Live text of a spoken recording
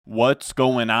What's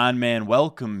going on, man?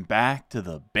 Welcome back to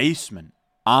the basement.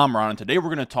 I'm Ron, and today we're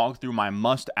going to talk through my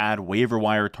must-add waiver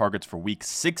wire targets for Week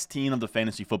 16 of the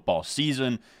fantasy football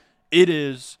season. It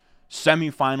is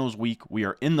semifinals week. We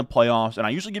are in the playoffs, and I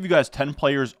usually give you guys 10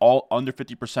 players, all under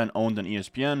 50% owned on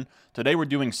ESPN. Today we're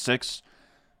doing 6.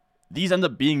 These end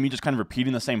up being me just kind of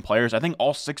repeating the same players. I think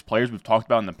all 6 players we've talked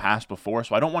about in the past before,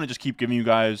 so I don't want to just keep giving you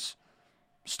guys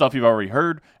stuff you've already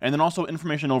heard. And then also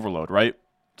information overload, right?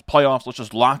 It's playoffs. Let's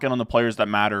just lock in on the players that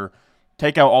matter.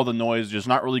 Take out all the noise. There's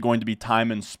not really going to be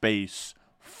time and space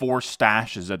for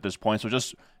stashes at this point. So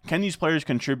just, can these players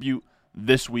contribute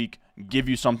this week, give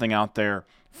you something out there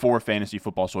for fantasy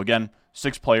football? So again,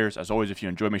 6 players. As always, if you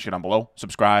enjoyed, make sure down below,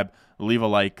 subscribe, leave a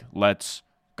like. Let's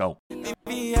go. Like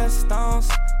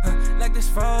this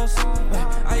froze,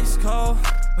 ice cold,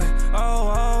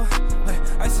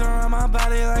 ice around my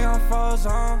body like I'm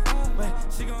frozen.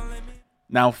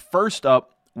 Now, first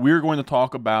up, we're going to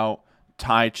talk about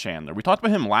Ty Chandler. We talked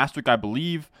about him last week, I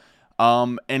believe,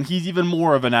 and he's even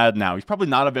more of an ad now. He's probably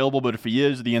not available, but if he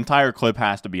is, the entire clip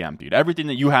has to be emptied. Everything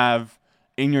that you have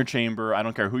in your chamber, I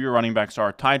don't care who your running backs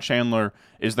are, Ty Chandler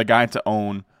is the guy to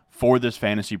own for this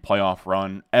fantasy playoff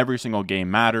run. Every single game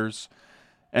matters.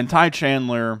 And Ty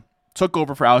Chandler took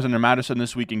over for Alexander Madison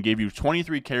this week and gave you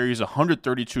 23 carries,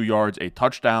 132 yards, a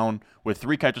touchdown with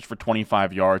 3 catches for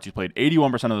 25 yards. He played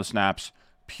 81% of the snaps,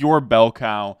 pure bell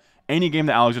cow. Any game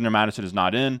that Alexander Madison is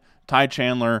not in, Ty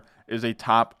Chandler is a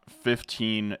top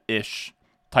 15-ish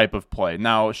type of play.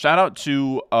 Now, shout out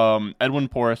to Edwin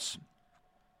Porras.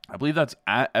 I believe that's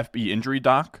at FB Injury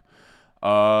Doc,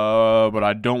 but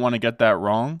I don't want to get that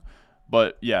wrong.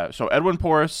 But yeah, so Edwin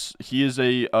Porras, he is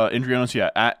a injury analyst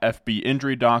at FB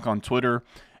Injury Doc on Twitter,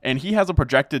 and he has a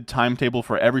projected timetable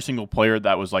for every single player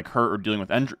that was like hurt or dealing with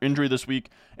injury this week,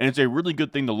 and it's a really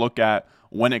good thing to look at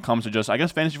when it comes to just, I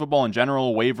guess, fantasy football in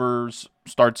general, waivers,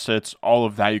 start sits, all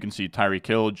of that. You can see Tyreek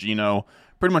Hill, Geno,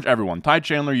 pretty much everyone. Ty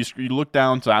Chandler, you look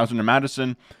down to Alexander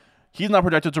Madison, he's not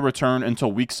projected to return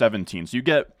until Week 17, so you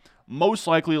get most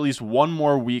likely at least one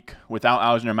more week without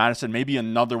Alexander Madison, maybe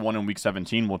another one in Week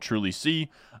 17, we'll truly see,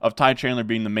 of Ty Chandler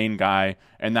being the main guy,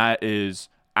 and that is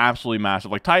absolutely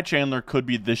massive. Like, Ty Chandler could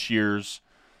be this year's,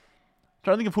 I'm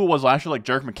trying to think of who it was last year, like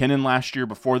Jerick McKinnon last year,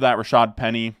 before that, Rashad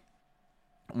Penny.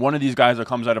 One of these guys that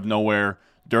comes out of nowhere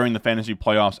during the fantasy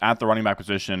playoffs at the running back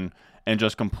position and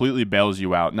just completely bails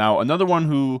you out. Now, another one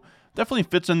who definitely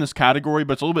fits in this category,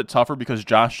 but it's a little bit tougher because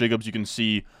Josh Jacobs, you can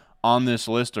see on this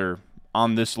list,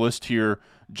 here,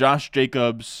 Josh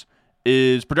Jacobs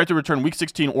is projected to return Week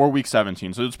 16 or Week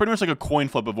 17. So it's pretty much like a coin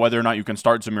flip of whether or not you can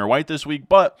start Zamir White this week.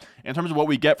 But in terms of what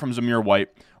we get from Zamir White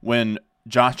when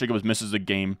Josh Jacobs misses a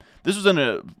game, this was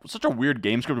in such a weird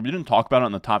game script. We didn't talk about it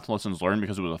in the top lessons learned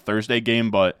because it was a Thursday game,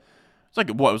 but it's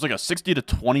like, what, it was like a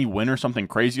 60-20 win or something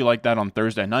crazy like that on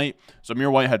Thursday night.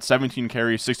 Zamir White had 17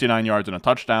 carries, 69 yards, and a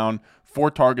touchdown, 4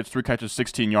 targets, 3 catches,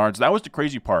 16 yards. That was the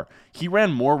crazy part. He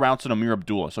ran more routes than Amir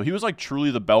Abdullah, so he was like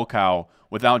truly the bell cow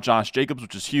without Josh Jacobs,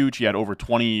 which is huge. He had over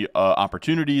 20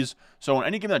 opportunities. So in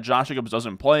any game that Josh Jacobs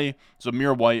doesn't play,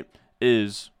 Zamir White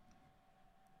is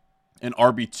an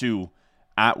RB2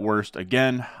 at worst.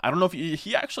 Again, I don't know if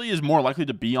he actually is more likely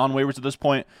to be on waivers at this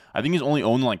point. I think he's only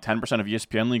owned like 10% of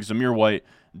ESPN leagues. Zamir White,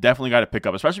 definitely got to pick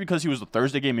up, especially because he was the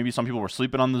Thursday game. Maybe some people were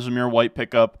sleeping on the Zamir White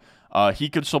pickup. He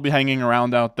could still be hanging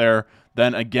around out there.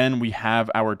 Then again, we have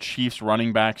our Chiefs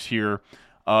running backs here.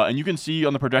 And you can see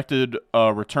on the projected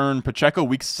return, Pacheco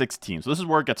Week 16. So this is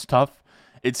where it gets tough.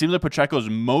 It seems like Pacheco is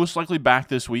most likely back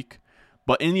this week,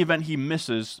 but in the event he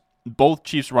misses, both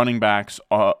Chiefs running backs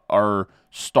are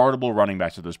startable running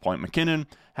backs at this point. McKinnon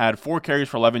had 4 carries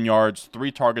for 11 yards,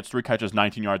 3 targets, 3 catches,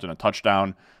 19 yards, and a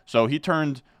touchdown. So he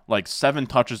turned like 7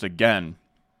 touches again.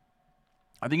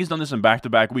 I think he's done this in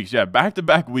back-to-back weeks. Yeah,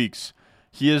 back-to-back weeks,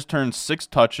 he has turned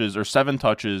 7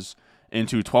 touches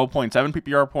into 12.7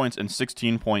 PPR points and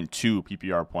 16.2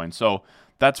 PPR points. So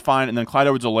that's fine. And then Clyde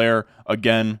Edwards-Helaire,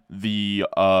 again, the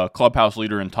clubhouse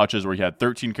leader in touches, where he had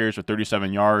 13 carries for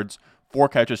 37 yards, 4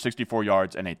 catches, 64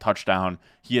 yards, and a touchdown.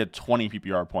 He had 20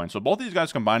 PPR points. So both these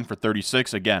guys combined for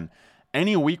 36. Again,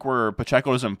 any week where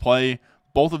Pacheco doesn't play,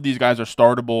 both of these guys are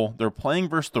startable. They're playing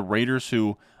versus the Raiders,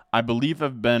 who I believe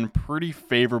have been pretty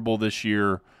favorable this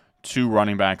year to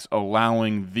running backs,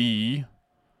 allowing the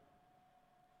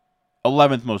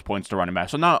 11th most points to running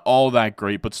backs. So not all that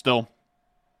great, but still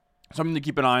something to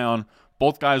keep an eye on.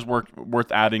 Both guys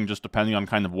worth adding, just depending on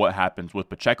kind of what happens with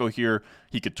Pacheco here.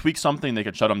 He could tweak something. They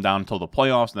could shut him down until the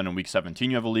playoffs. And then in Week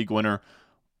 17, you have a league winner.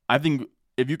 I think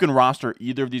if you can roster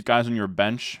either of these guys on your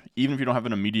bench, even if you don't have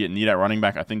an immediate need at running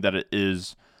back, I think that it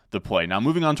is the play. Now,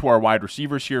 moving on to our wide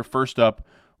receivers here. First up,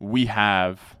 we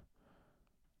have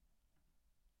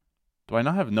Do I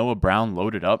not have Noah Brown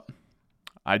loaded up?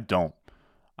 I don't.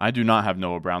 I do not have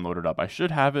Noah Brown loaded up. I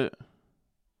should have it.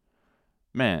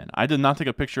 Man, I did not take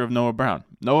a picture of Noah Brown.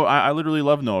 I literally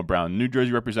love Noah Brown. New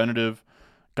Jersey representative.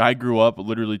 Guy grew up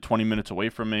literally 20 minutes away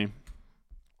from me.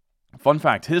 Fun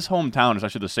fact, his hometown is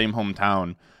actually the same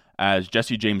hometown as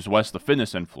Jesse James West, the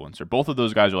fitness influencer. Both of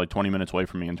those guys are like 20 minutes away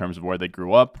from me in terms of where they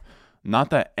grew up. Not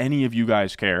that any of you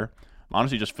guys care. I'm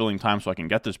honestly just filling time so I can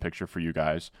get this picture for you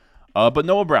guys. But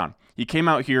Noah Brown, he came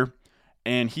out here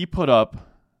and he put up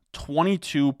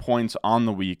 22 points on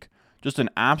the week. Just an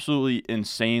absolutely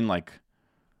insane,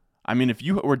 if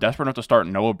you were desperate enough to start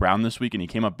Noah Brown this week and he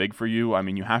came up big for you,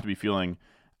 you have to be feeling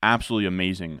absolutely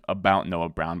amazing about Noah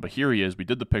Brown. But here he is. We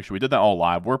did the picture. We did that all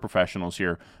live. We're professionals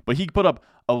here. But he put up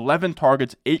 11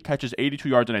 targets, 8 catches, 82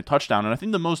 yards, and a touchdown. And I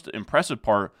think the most impressive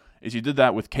part is he did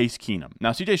that with Case Keenum.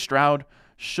 Now, CJ Stroud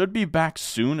should be back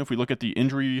soon if we look at the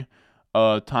injury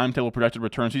timetable projected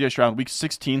return. CJ Stroud, week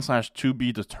 16/to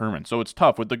be determined. So it's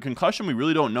tough. With the concussion, we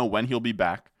really don't know when he'll be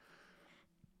back.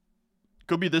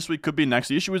 Could be this week, could be next.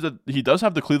 The issue is that he does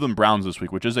have the Cleveland Browns this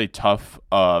week, which is a tough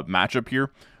matchup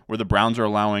here, where the Browns are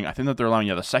allowing, I think that they're allowing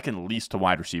the second least to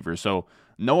wide receivers. So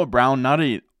Noah Brown, not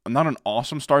an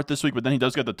awesome start this week, but then he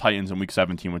does get the Titans in week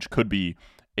 17, which could be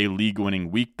a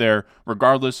league-winning week there.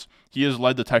 Regardless, he has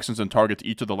led the Texans in targets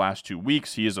each of the last 2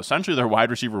 weeks. He is essentially their wide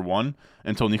receiver 1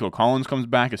 until Nico Collins comes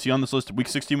back. Is he on this list week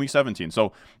 16, week 17?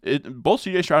 So both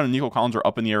CJ Stroud and Nico Collins are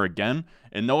up in the air again,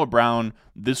 and Noah Brown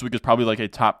this week is probably like a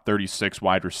top 36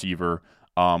 wide receiver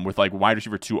with wide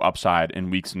receiver 2 upside in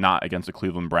weeks not against the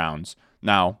Cleveland Browns.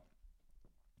 Now,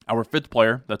 our 5th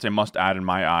player that's a must-add in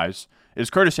my eyes is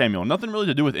Curtis Samuel. Nothing really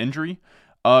to do with injury.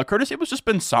 Curtis Samuel's just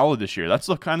been solid this year. That's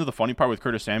kind of the funny part with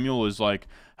Curtis Samuel is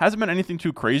hasn't been anything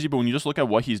too crazy, but when you just look at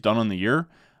what he's done on the year,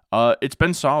 it's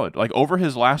been solid. Over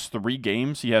his last 3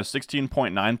 games, he has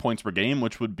 16.9 points per game,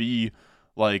 which would be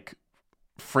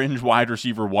fringe wide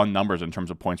receiver 1 numbers in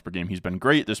terms of points per game. He's been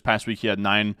great. This past week, he had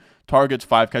 9 targets,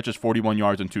 5 catches, 41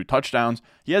 yards, and 2 touchdowns.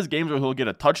 He has games where he'll get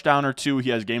a touchdown or 2. He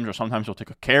has games where sometimes he'll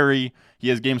take a carry. He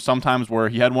has games sometimes where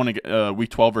he had one week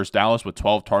 12 versus Dallas with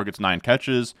 12 targets, 9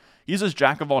 catches. He's this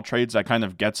jack of all trades that kind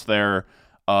of gets there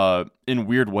in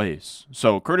weird ways.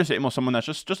 So Curtis Samuel, someone that's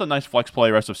just a nice flex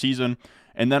play rest of season.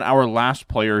 And then our last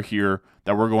player here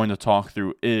that we're going to talk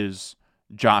through is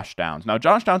Josh Downs. Now,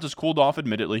 Josh Downs has cooled off,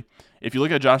 admittedly. If you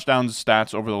look at Josh Downs'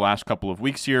 stats over the last couple of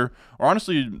weeks here, or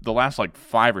honestly the last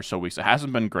 5 or so weeks, it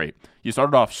hasn't been great. He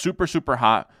started off super, super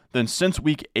hot. Then since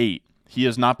week 8, he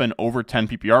has not been over 10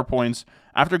 PPR points.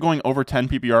 After going over 10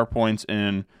 PPR points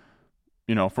in,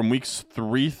 from weeks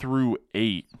 3 through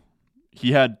 8,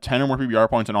 he had 10 or more PPR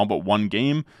points in all but 1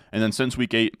 game. And then since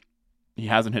week 8, he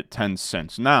hasn't hit 10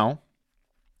 since. Now,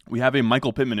 we have a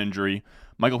Michael Pittman injury.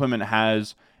 Michael Pittman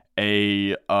has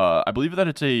I believe that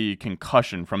it's a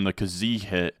concussion from the Kazee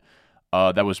hit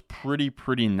that was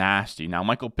pretty nasty. Now,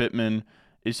 Michael Pittman,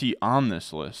 is he on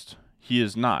this list? He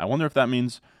is not. I wonder if that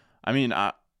means,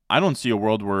 I don't see a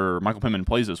world where Michael Pittman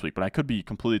plays this week, but I could be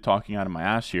completely talking out of my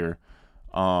ass here.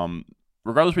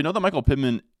 Regardless, we know that Michael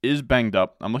Pittman is banged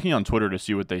up. I'm looking on Twitter to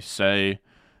see what they say,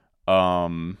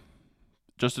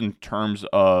 just in terms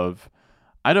of,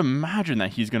 I'd imagine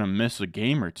that he's going to miss a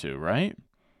game or 2, right?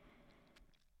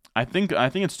 I think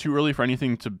it's too early for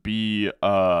anything to be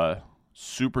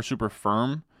super, super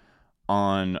firm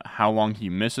on how long he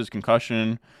misses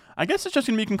concussion. I guess it's just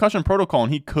going to be concussion protocol,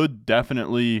 and he could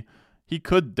definitely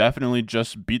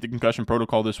just beat the concussion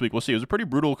protocol this week. We'll see. It was a pretty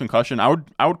brutal concussion. I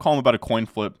would call him about a coin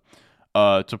flip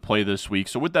to play this week.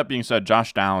 So with that being said,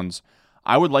 Josh Downs,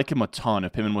 I would like him a ton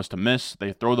if Pittman was to miss.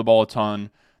 They throw the ball a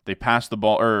ton. They pass the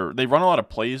ball, or they run a lot of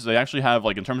plays. They actually have,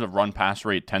 in terms of run-pass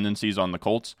rate tendencies on the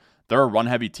Colts, they're a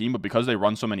run-heavy team, but because they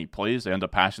run so many plays, they end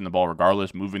up passing the ball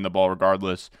regardless, moving the ball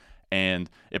regardless. And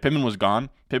if Pittman was gone,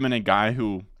 Pittman, a guy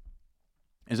who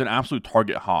is an absolute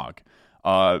target hog.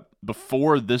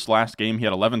 Before this last game, he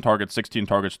had 11 targets, 16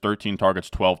 targets, 13 targets,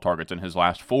 12 targets in his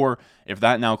last 4. If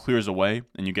that now clears away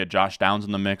and you get Josh Downs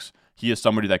in the mix, he is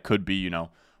somebody that could be,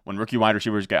 when rookie wide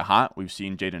receivers get hot. We've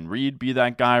seen Jaden Reed be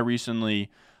that guy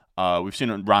recently. We've seen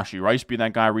Rashee Rice be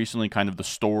that guy recently, kind of the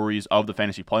stories of the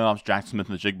fantasy playoffs, Jackson Smith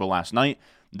and the Jigba last night.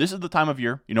 This is the time of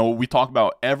year, we talk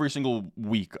about every single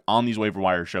week on these waiver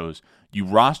wire shows. You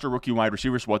roster rookie wide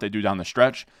receivers for what they do down the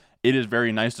stretch. It is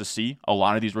very nice to see a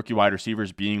lot of these rookie wide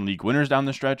receivers being league winners down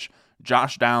the stretch.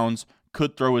 Josh Downs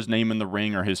could throw his name in the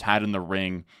ring or his hat in the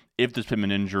ring if this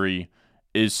Pittman injury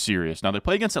is serious. Now, they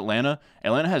play against Atlanta.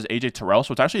 Atlanta has A.J. Terrell,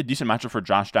 so it's actually a decent matchup for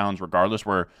Josh Downs regardless,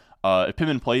 where if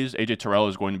Pittman plays, A.J. Terrell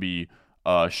is going to be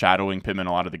shadowing Pittman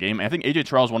a lot of the game. And I think A.J.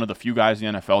 Terrell is one of the few guys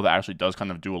in the NFL that actually does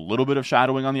kind of do a little bit of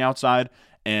shadowing on the outside,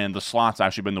 and the slot's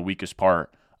actually been the weakest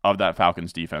part of that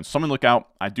Falcons defense. Something to look out.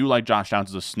 I do like Josh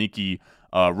Downs as a sneaky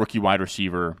rookie wide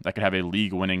receiver that could have a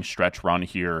league-winning stretch run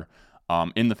here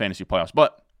in the fantasy playoffs.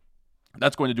 But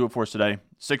that's going to do it for us today.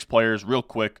 6 players, real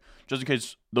quick, just in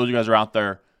case those of you guys are out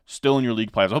there still in your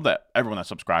league playoffs. I hope that everyone that's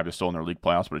subscribed is still in their league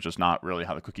playoffs, but it's just not really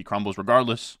how the cookie crumbles.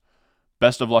 Regardless,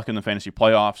 best of luck in the fantasy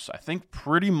playoffs. I think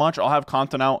pretty much I'll have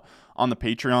content out on the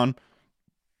Patreon.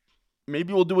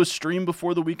 Maybe we'll do a stream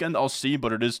before the weekend. I'll see,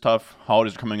 but it is tough.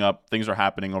 Holidays are coming up. Things are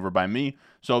happening over by me.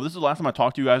 So this is the last time I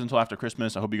talk to you guys until after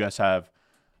Christmas. I hope you guys have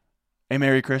a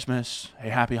Merry Christmas, a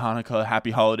Happy Hanukkah,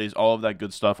 Happy Holidays, all of that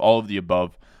good stuff, all of the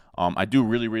above. I do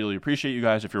really, really appreciate you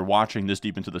guys. If you're watching this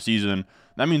deep into the season,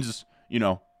 that means,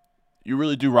 you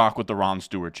really do rock with the Ron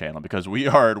Stewart channel, because we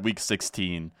are at week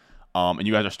 16, and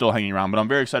you guys are still hanging around. But I'm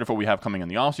very excited for what we have coming in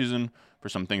the offseason, for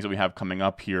some things that we have coming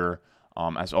up here.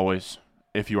 As always,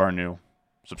 if you are new,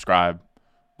 subscribe,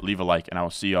 leave a like, and I will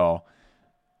see y'all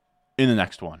in the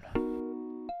next one.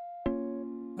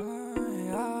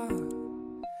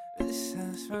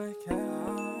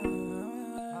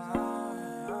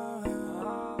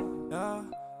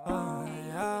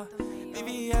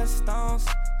 Stones,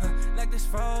 like this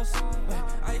froze.